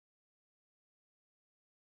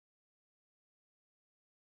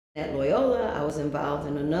At Loyola, I was involved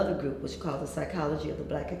in another group which called the Psychology of the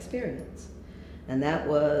Black Experience. And that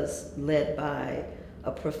was led by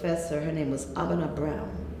a professor, her name was Abena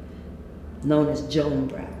Brown, known as Joan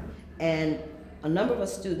Brown. And a number of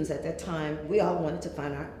us students at that time, we all wanted to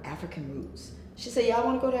find our African roots. She said, y'all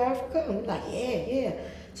want to go to Africa? And we're like, yeah.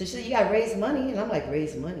 So she said, you got to raise money. And I'm like,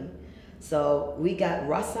 raise money? So we got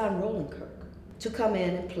Rassan Rolandkirk to come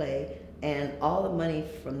in and play, and all the money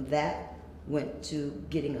from that went to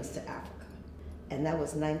getting us to Africa. And that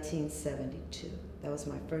was 1972. That was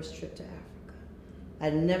my first trip to Africa.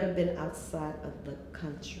 I'd never been outside of the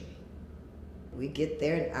country. We get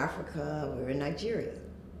there in Africa, we're in Nigeria.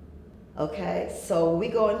 Okay, so we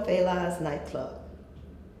go in Fela's nightclub.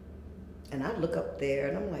 And I look up there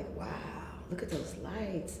and I'm like, wow, look at those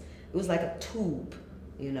lights. It was like a tube,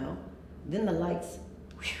 you know? Then the lights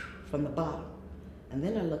whew, from the bottom. And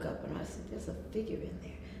then I look up and I said, there's a figure in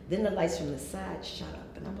there. Then the lights from the side shot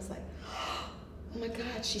up and I was like, oh my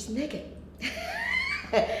God, she's naked.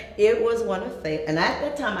 It was one of Fela, and at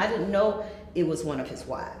that time I didn't know it was one of his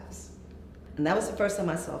wives. And that was the first time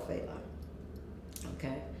I saw Fela.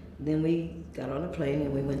 Okay, then we got on a plane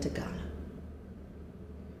and we went to Ghana.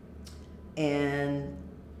 And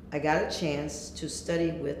I got a chance to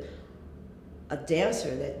study with a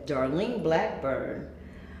dancer that Darlene Blackburn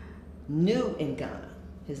knew in Ghana.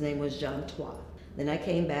 His name was Jean Trois. Then I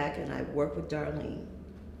came back and I worked with Darlene,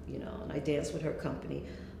 you know, and I danced with her company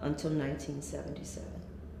until 1977.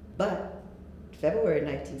 But February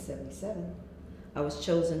 1977, I was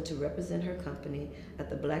chosen to represent her company at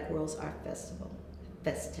the Black World's Art Festival,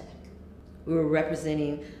 FESTAC. We were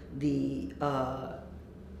representing the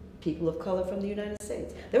people of color from the United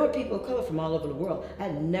States. There were people of color from all over the world. I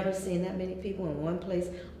had never seen that many people in one place,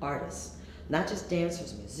 artists. Not just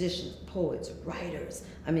dancers, musicians, poets, writers.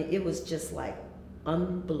 I mean, it was just like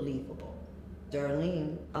unbelievable.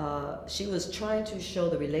 Darlene, she was trying to show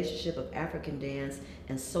the relationship of African dance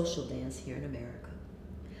and social dance here in America.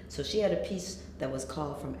 So she had a piece that was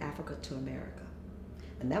called From Africa to America.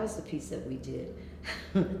 And that was the piece that we did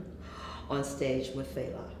on stage with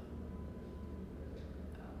Fela.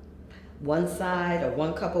 One side or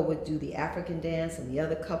one couple would do the African dance and the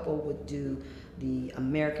other couple would do the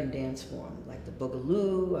American dance form, like the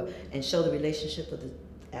Boogaloo, and show the relationship of the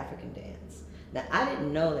African dance. Now, I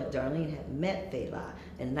didn't know that Darlene had met Fela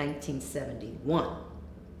in 1971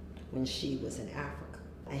 when she was in Africa.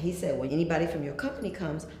 And he said, when anybody from your company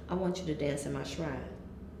comes, I want you to dance in my shrine.